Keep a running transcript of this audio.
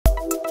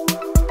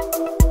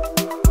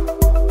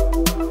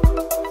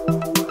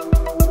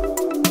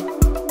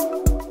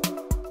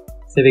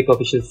Civic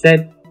officials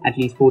said at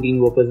least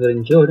 14 workers were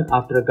injured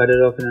after a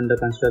girder of an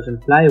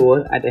under-construction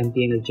flyover at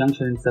MTNL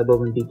junction in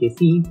suburban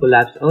BKC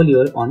collapsed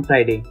earlier on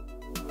Friday.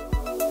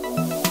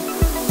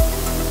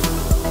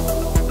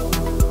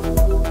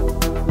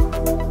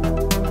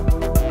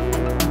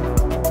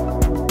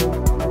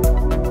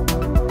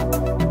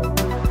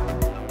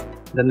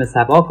 The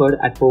mishap occurred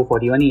at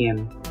 4:41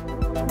 am.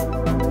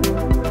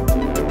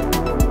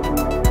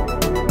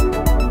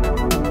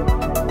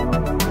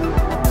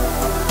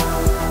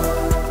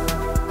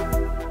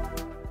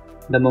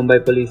 The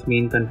Mumbai Police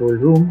Main Control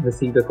Room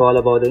received a call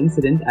about the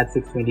incident at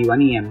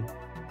 6:21 am.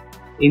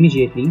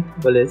 Immediately,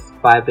 police,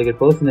 fire brigade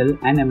personnel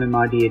and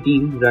MMRDA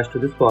team rushed to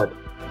the spot.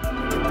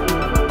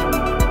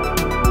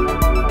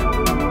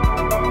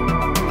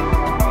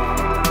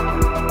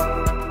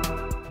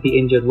 The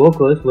injured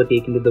workers were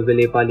taken to the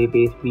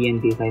Vilepalli-based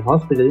BNDSI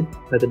hospital,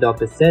 where the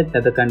doctors said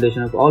that the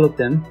condition of all of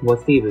them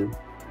was stable.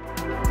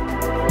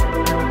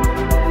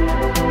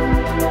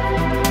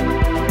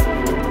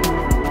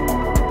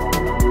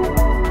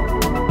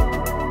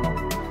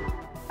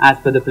 As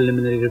per the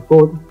preliminary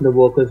report, the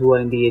workers who are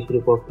in the age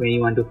group of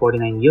 21 to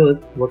 49 years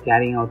were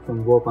carrying out some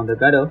work on the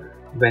gutter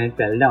when it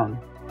fell down.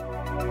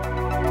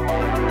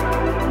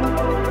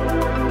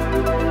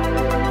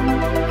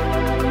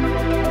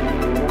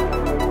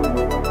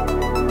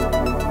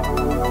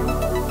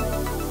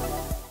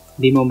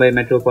 The Mumbai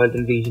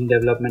Metropolitan Region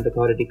Development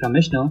Authority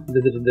Commissioner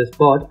visited the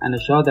spot and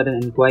assured that an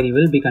inquiry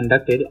will be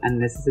conducted and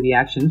necessary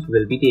actions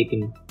will be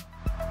taken.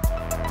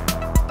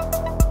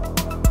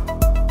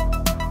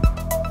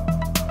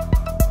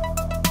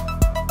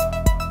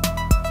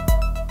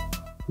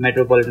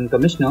 Metropolitan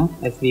Commissioner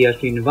S.V.R.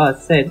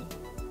 Srinivas said,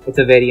 "It's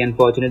a very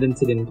unfortunate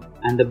incident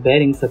and the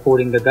bearing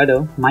supporting the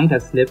gutter might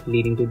have slipped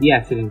leading to the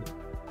accident.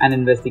 An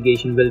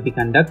investigation will be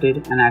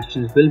conducted and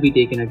actions will be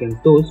taken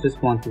against those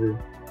responsible.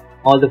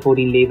 All the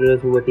 14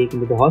 labourers who were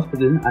taken to the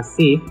hospital are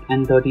safe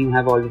and 13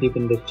 have already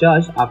been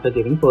discharged after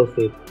giving first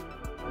aid."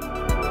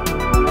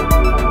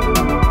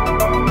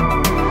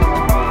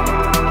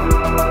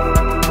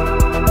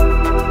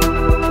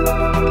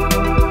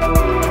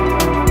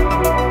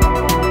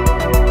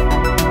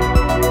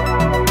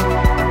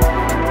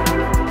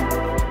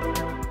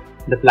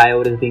 The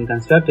flyover is being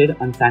constructed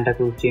on Santa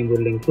Cruz Chamber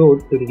Link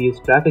Road to reduce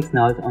traffic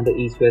snarls on the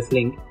east-west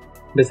link,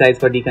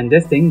 besides for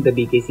decongesting the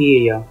BKC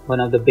area,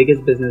 one of the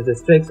biggest business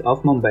districts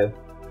of Mumbai.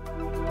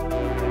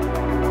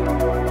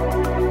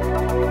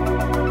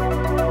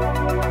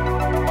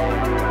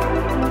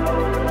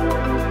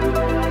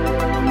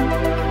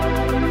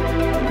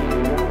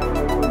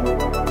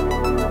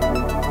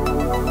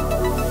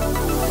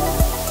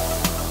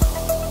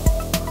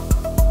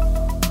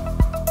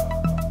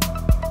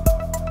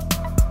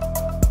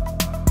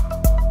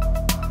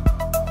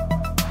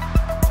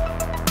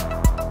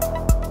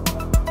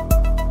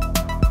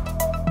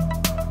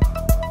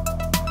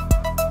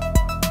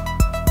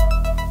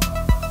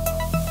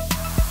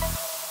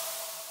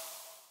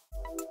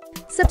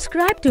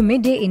 Subscribe to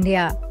Midday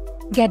India.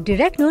 Get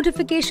direct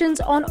notifications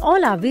on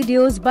all our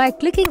videos by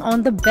clicking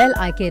on the bell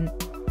icon.